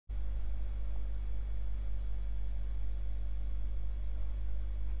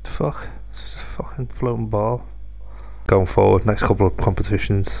fuck? It's just a fucking floating ball. Going forward, next couple of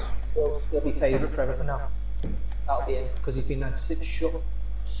competitions. He'll be favourite for everything now. That'll be it, because he's been like such shit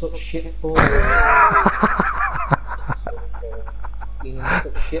for. Been in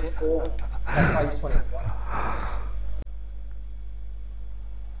such shit for. That's why he's 21.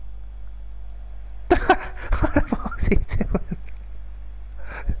 What the fuck is he doing?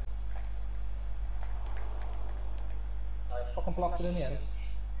 I fucking blocked it in the end.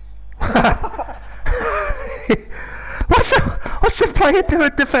 What's the player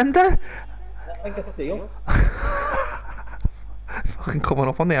doing, defender? I think it's a steal. Fucking coming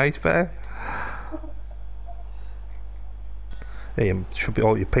up on the iceberg. Yeah, you should be.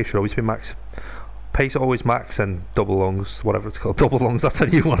 Your pace should always be max. Pace always max and double lungs, whatever it's called. Double lungs. That's a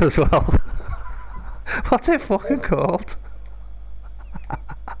new one as well. What's it fucking called?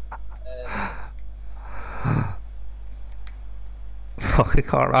 Fucking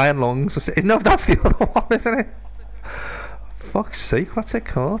can't. Iron lungs. No, that's the other one, isn't it? Fuck's sake, what's it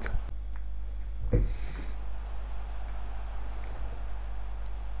called?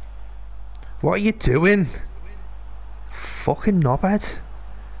 What are you doing? Fucking knobhead.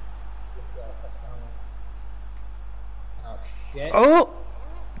 Oh shit. Oh!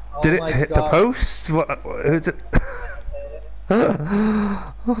 Did it hit God. the post? What?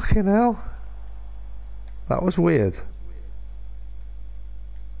 Fucking hell. That was weird.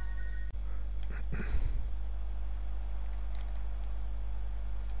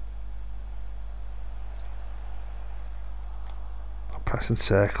 I'm pressing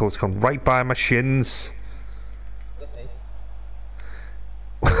circle, it's gone right by my shins.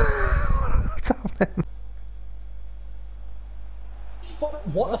 What's happening?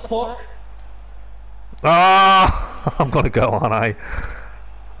 What the fuck? Ah! I'm gonna go, aren't I?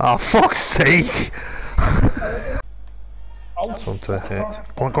 Oh, fuck's sake! One to hit.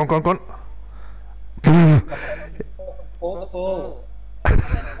 Go on, go on, go on, go on. Hold the ball.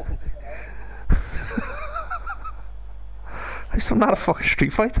 I'm not a fucking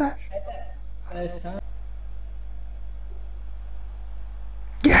Street Fighter. First time.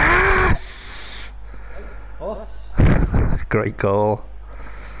 Yes! What? Great goal.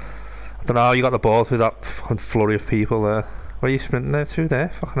 I don't know how you got the ball through that fucking flurry of people there. Where are you sprinting there through there?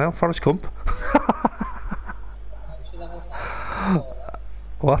 Fucking hell, Forrest Gump.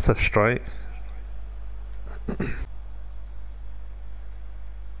 What a strike.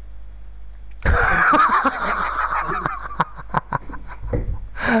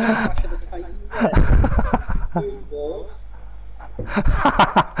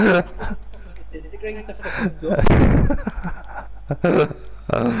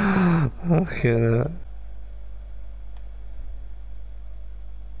 Okay.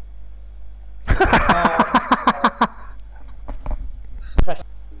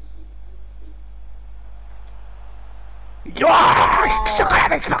 You're so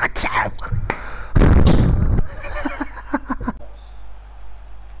glad it's fucking toe.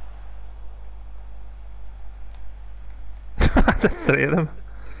 The three of them.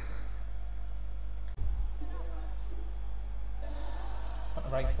 Put the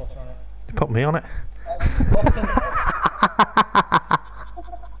right foot on it. You put me on it.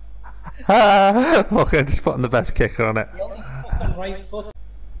 Okay, just putting the best kicker on it. The only fucking right foot.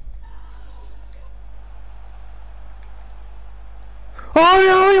 Oh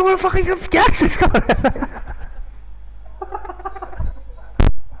no, you want to fucking yes, it's got it.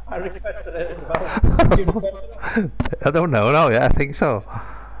 I requested it as well. You requested it? I don't know, no, yeah, I think so.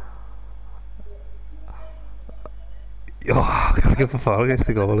 Oh, I gotta give a foul against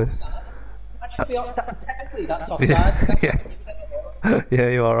the goalie. That should be technically that's offside. Yeah. Yeah,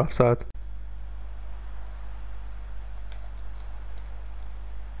 you are offside.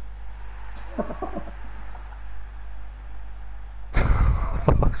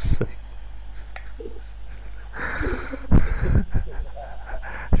 Fuck's sake.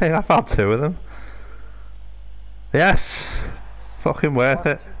 I think I found two of them. Yes! Fucking worth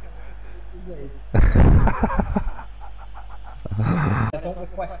it. I don't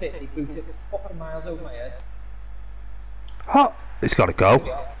request it, they boot it fucking miles over my head. Oh! It's gotta go.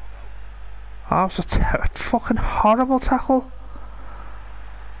 Oh, it's a fucking horrible tackle.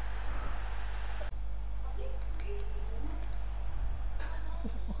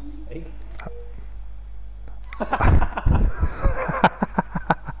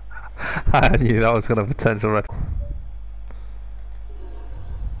 I knew that was going to have potential red.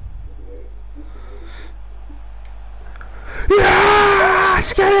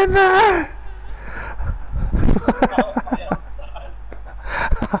 Yes! Get in there!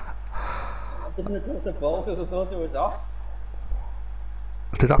 I didn't request the ball because I thought it was off.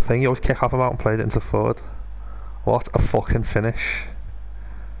 did that thing, you always kick half him out and played it into forward. What a fucking finish.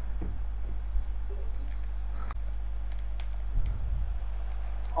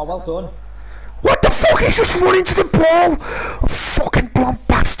 Oh, well done. What the fuck? He's just run into the ball! Fucking blonde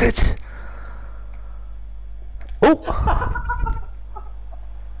bastard! Oh!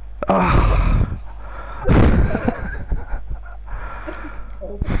 Ah.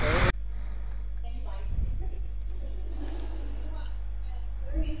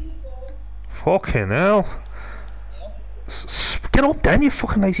 Fucking hell. Get up then, you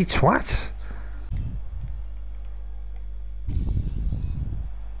fucking lazy twat.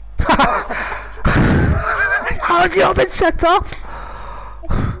 How's you all been set off?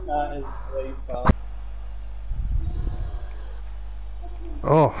 That is really bad.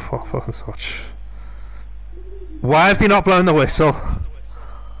 Oh, fucking such. Why have they not blown the whistle?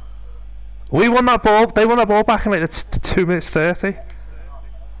 We won that ball, they won that ball back in like the 2 minutes 30.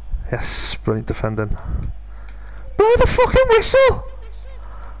 Yes, brilliant defending. Blow the fucking whistle!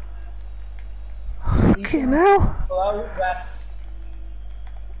 Fucking hell. Blow that.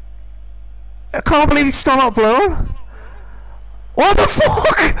 I can't believe he's still not blown. What the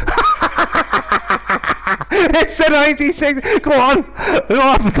fuck? It's the 96. Go on. We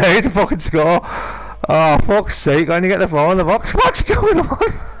don't have a day to fucking score. Oh, fuck's sake. When you get the ball in the box. What's going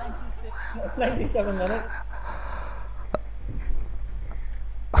on? 97 minutes.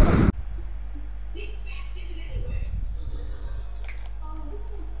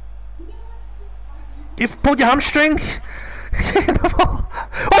 You've pulled your hamstring.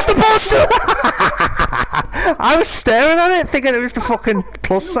 What's the ball still? I was staring at it thinking it was the fucking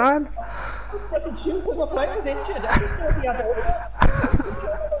plus sign. My friend was injured. I just thought he had all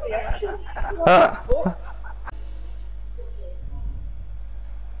the action.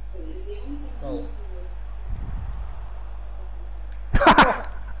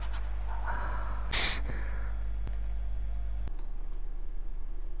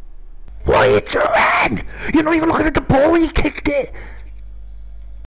 What are you doing? You're not even looking at the ball when you kicked it.